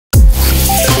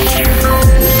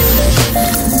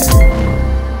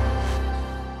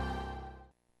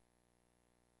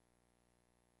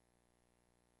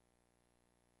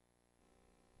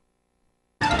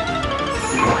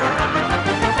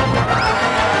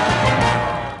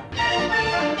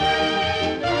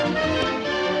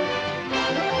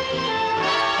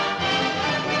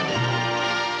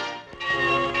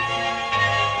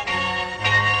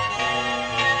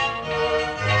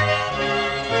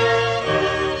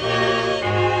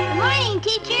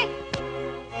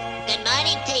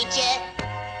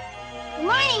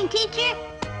teacher?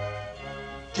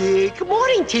 Good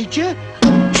morning, teacher.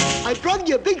 I brought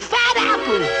you a big fat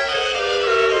apple.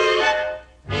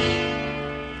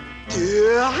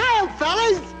 Hi,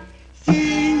 fellas.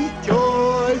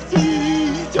 Seesaw,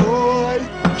 seesaw.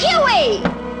 Huey!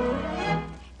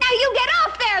 Now you get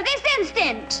off there this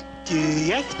instant!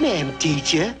 Yes, ma'am,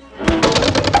 teacher.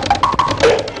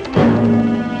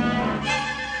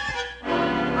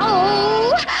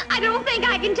 Oh, I don't think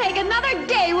I can take another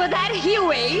day with that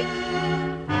Huey.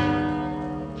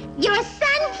 Your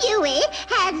son Huey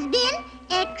has been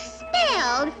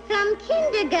expelled from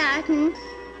kindergarten.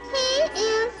 He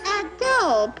is a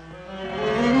dope.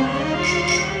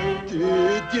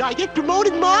 Did I get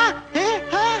promoted, Ma?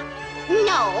 Huh?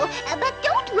 No, but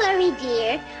don't worry,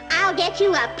 dear. I'll get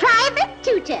you a private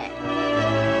tutor.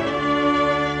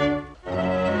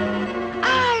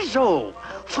 Also,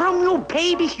 from you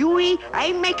baby Huey,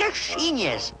 I make a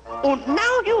genius. And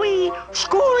now, Huey,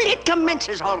 school it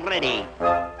commences already.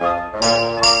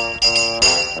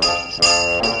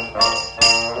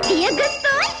 Be a good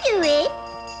boy, Huey.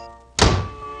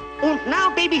 And now,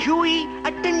 baby Huey,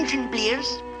 attention,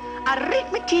 please.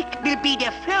 Arithmetic will be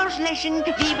the first lesson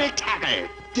we will tackle.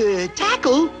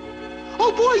 Tackle?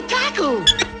 Oh, boy, tackle!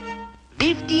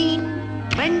 15,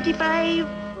 25,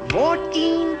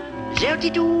 14,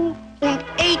 32, and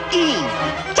 18.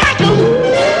 Tackle!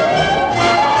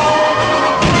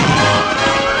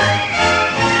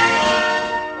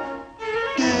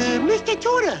 Mr.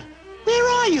 Tutor, where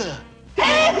are you?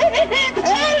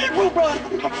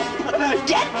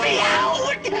 Get me out!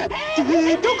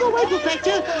 Don't go away,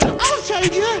 Professor. I'll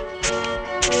save you.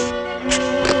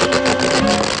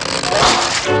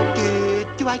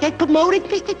 Do I get promoted,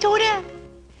 Mr. Tutor?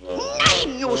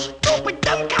 Nine, you stupid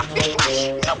dumb coffee flush!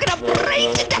 Look at the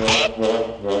brains in the head!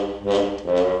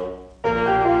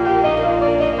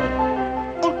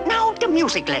 And now the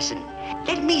music lesson.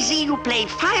 Let me see you play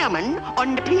fireman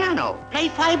on the piano. Play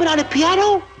fireman on the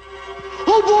piano?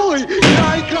 Oh boy!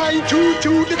 Climb, climb, toot,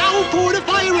 toot, look out for the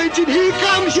fire engine. Here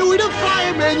comes Huey the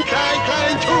fireman. Climb,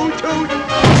 climb, toot, toot. Climb,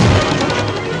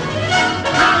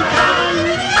 climb,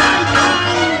 climb, climb.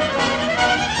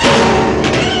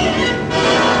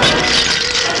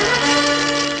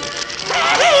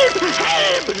 Help!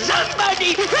 Help!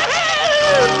 Somebody!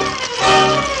 Help!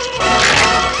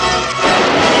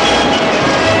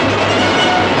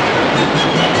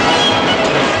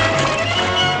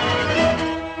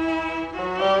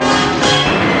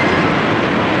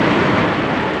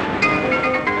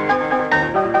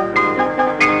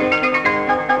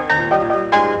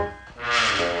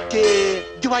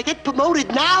 Do I get promoted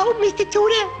now, Mr.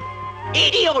 Tutor?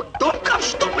 Idiot! Don't come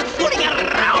stupid fooling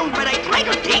around when I try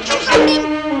to teach you something!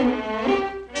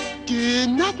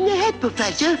 Not in the head,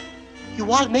 Professor. You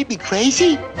want to make me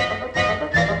crazy?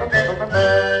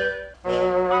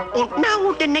 And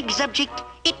now the next subject,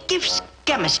 it gives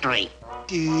chemistry.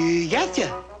 Yes, sir.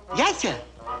 Yes, sir.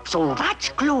 So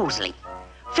watch closely.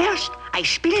 First, I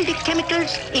spill the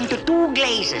chemicals into 2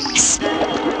 glasses.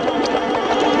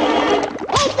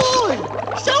 Oh, boy!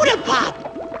 Soda pop!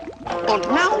 And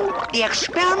now, the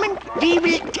experiment, we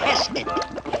will test it.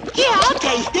 Yeah, I'll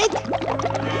taste it.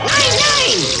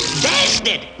 Nine! Test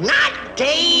it, not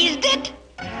taste it.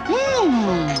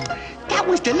 That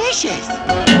was delicious.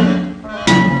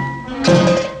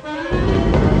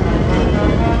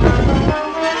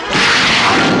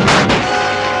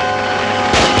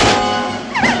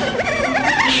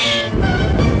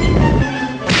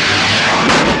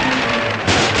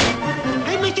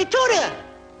 Hey, Mr. Tutor,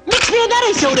 mix me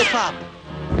another soda pop.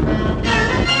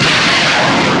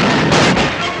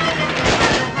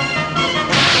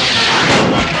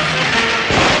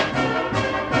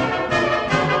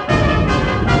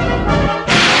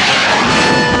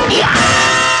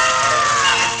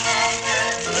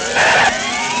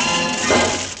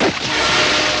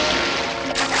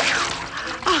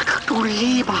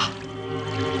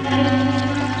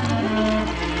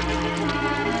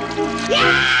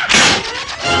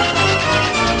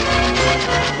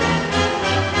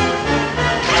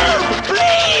 Help,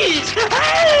 please!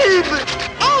 Help!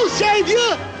 I'll save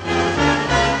you.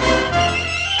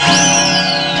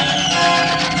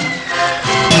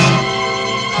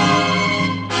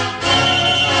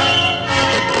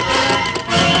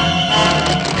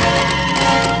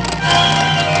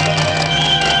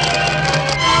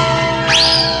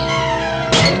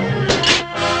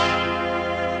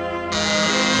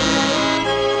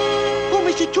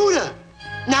 Mr. Tutor,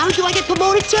 now do I get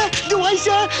promoted, sir? Do I,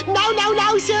 sir? Now,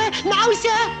 sir? Now,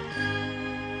 sir?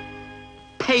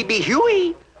 Baby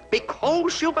Huey,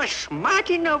 because you were smart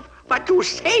enough but you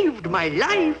saved my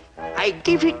life, I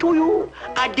give it to you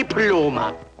a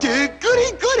diploma.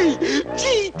 Goody, goody.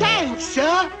 Gee, thanks,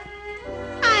 sir.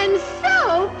 I'm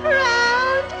so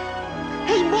proud.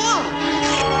 Hey, Ma.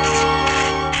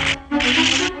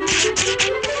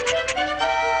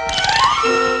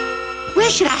 Where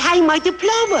should I hang my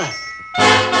diploma?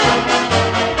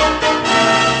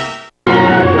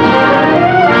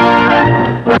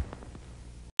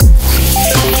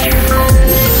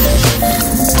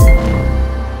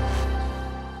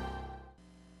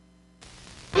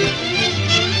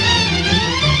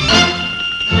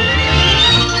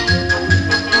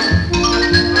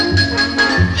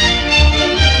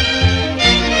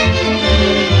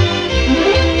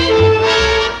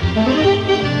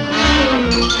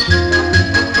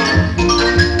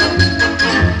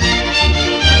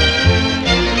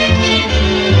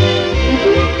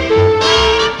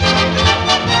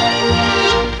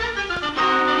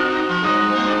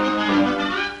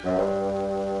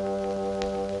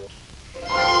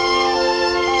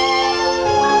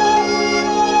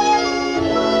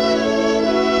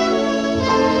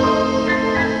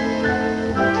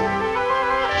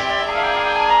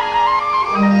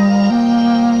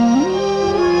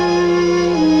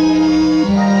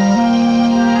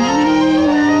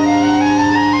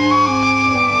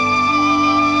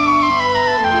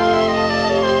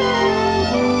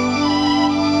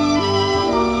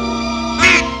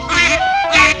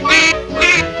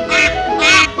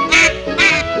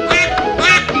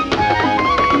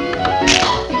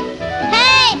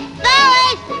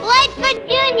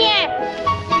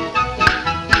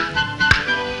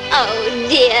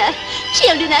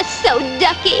 Children are so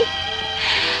ducky.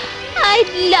 I'd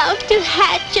love to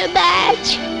hatch a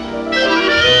batch.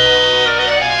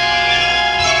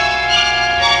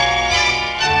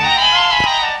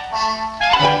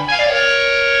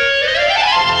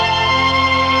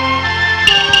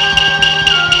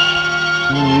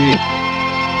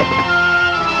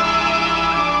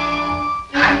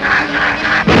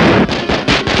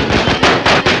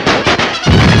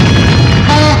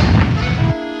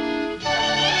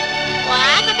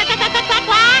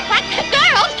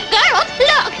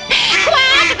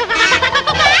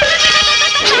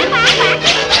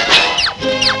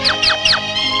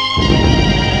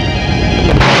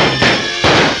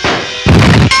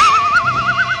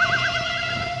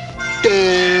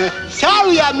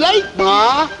 Sorry I'm late,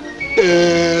 Ma.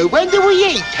 When do we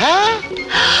eat, huh?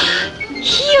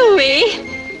 Huey,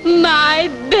 my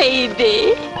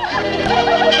baby.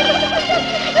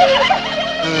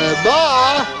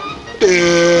 Ma,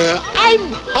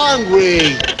 I'm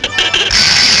hungry.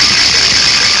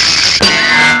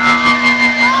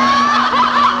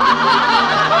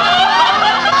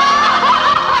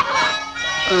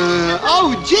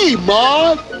 Oh, gee,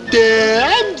 Ma,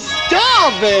 I'm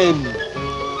starving.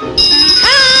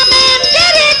 Come and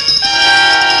get it!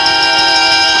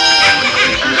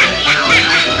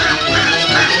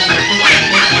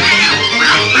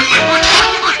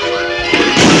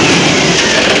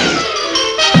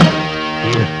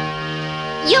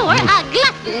 You're a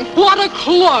glutton. What a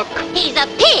clock! He's a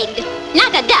pig,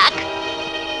 not a duck.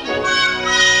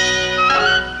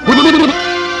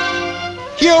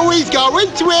 Huey's going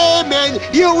swimming.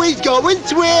 Huey's going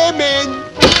swimming.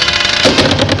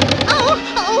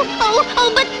 Oh,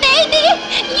 but baby,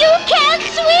 you can't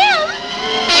swim.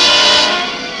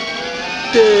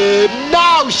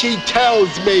 Now she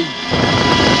tells me.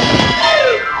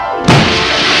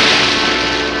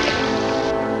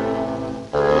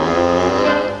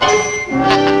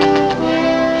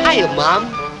 Hiya, Mom.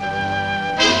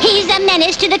 He's a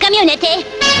menace to the community.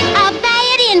 A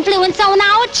bad influence on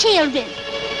our children.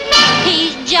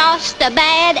 He's just a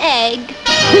bad egg.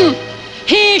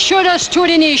 He should have stood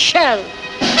in his shell.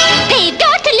 We've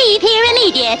got to leave here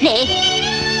immediately.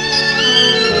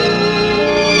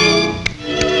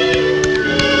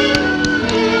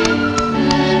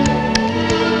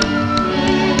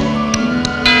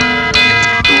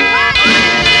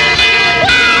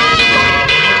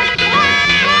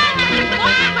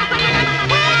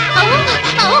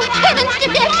 Oh, heavens to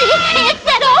Dixie! It's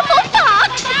that awful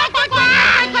fox!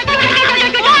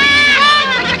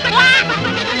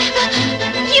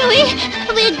 Huey,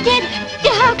 we're dead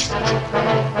ducks.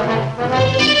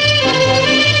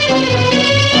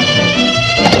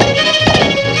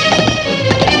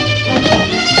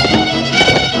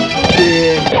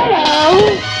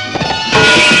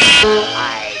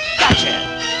 I gotcha.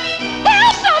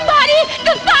 Help somebody!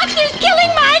 The fox is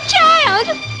killing my child!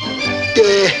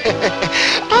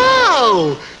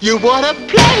 Oh, you want to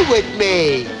play with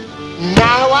me?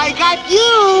 Now I got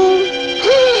you.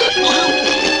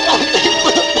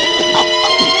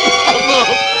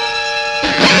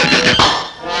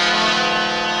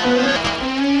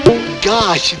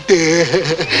 gosh.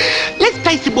 Let's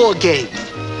play some more games.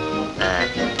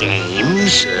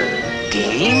 Games?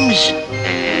 Games?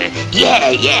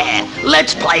 Yeah.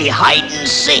 Let's play hide and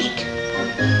seek.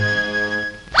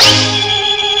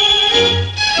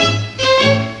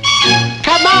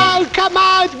 Come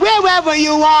on, wherever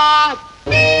you are.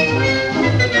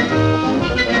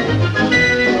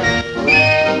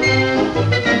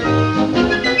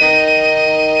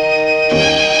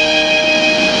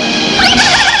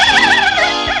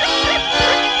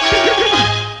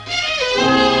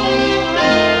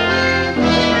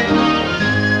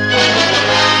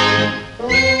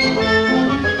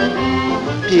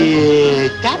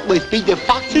 That must be the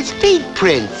fox's feet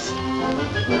prints.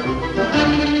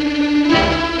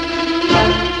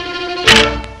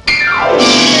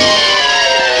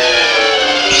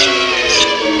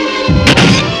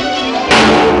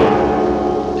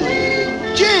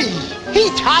 Gee,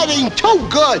 he's hiding too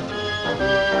good.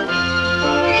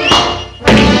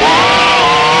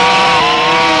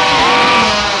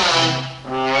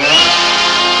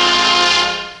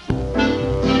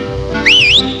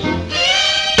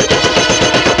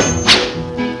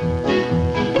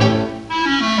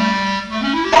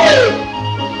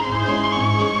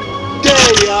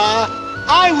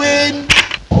 I win!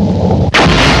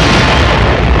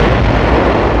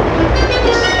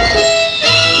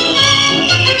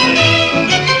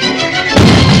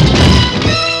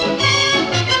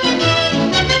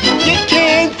 You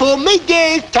can't fool me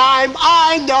this time.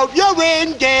 I know you're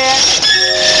in there.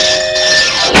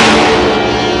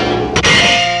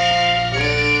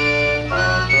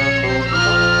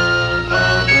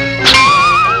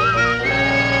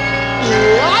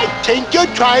 I think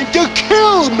you're trying to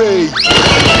kill me.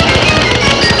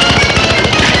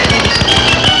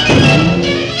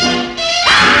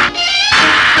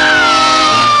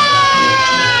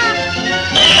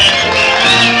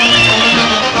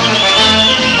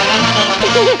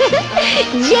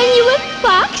 Genuine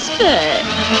fox fur.